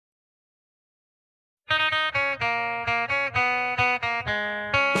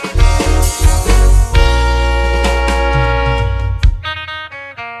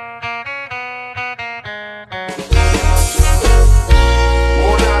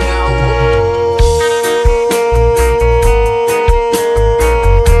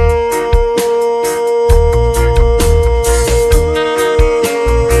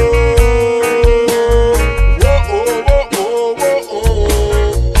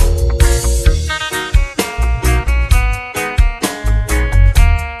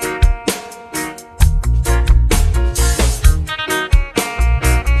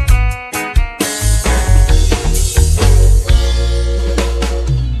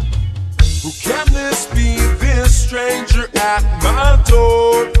stranger at my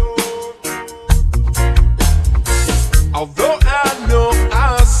door. Although I know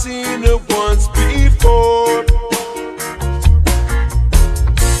I've seen it once before.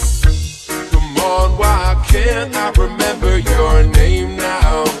 Come on, why can't I remember your name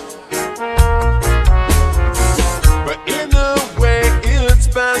now? But in a way, it's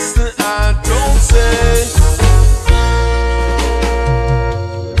best that I don't say.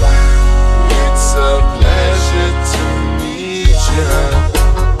 It's a pleasure to meet you.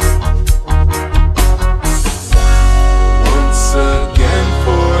 Once again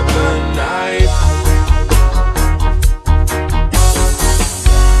for the night.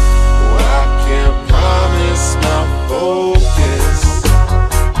 Well, I can't promise my focus.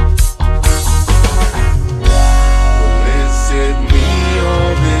 Well, is it me or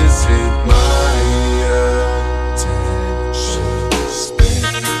is it my attention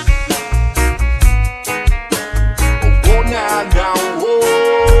span? Oh, now,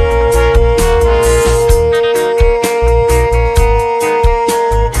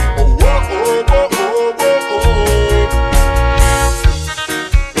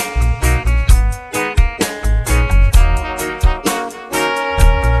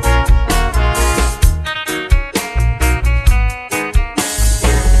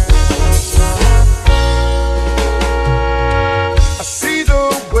 I see the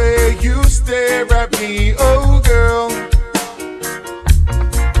way you stare at me, oh girl.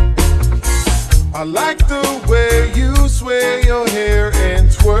 I like the way you sway your hair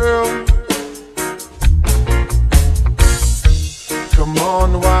and twirl. Come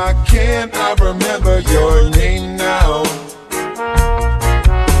on, why can't I remember your name now?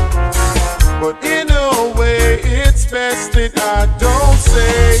 But in a way, it's best that I don't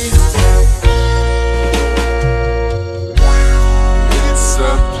say. It's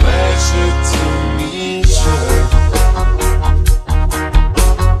a pleasure to meet you.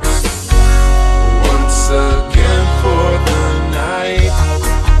 Once again for the night.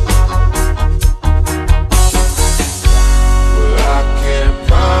 Well, I can't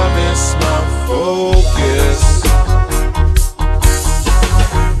promise my focus.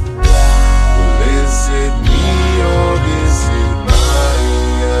 Well, is it me or is it my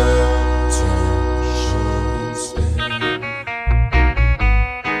attention span?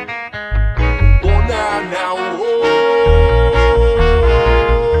 Oh, now, oh.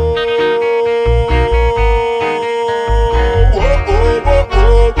 Oh, oh, oh,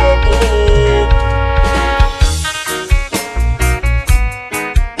 oh, oh, oh.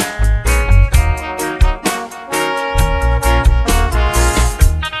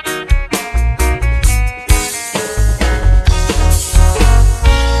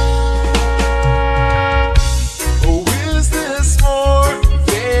 Oh, is this more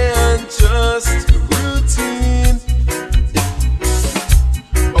than just routine?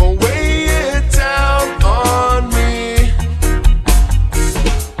 Oh, weigh it down on me.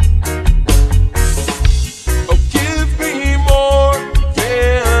 Oh, give me more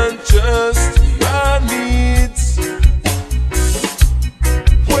than just my needs.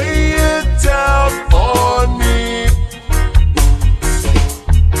 Weigh it down on me.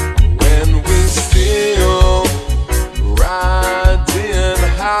 When we still riding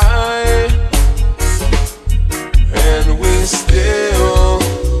high, and we still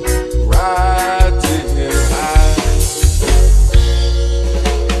riding high.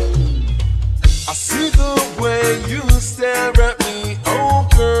 I see the way you stare at me, oh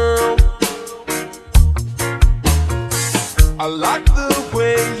girl. I like the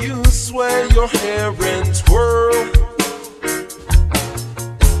way you sway your hair and twirl.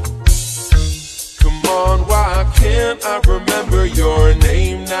 Come on, why can't I remember your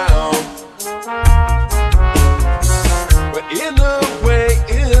name now? But in a way,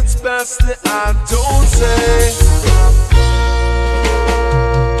 it's best that I don't say.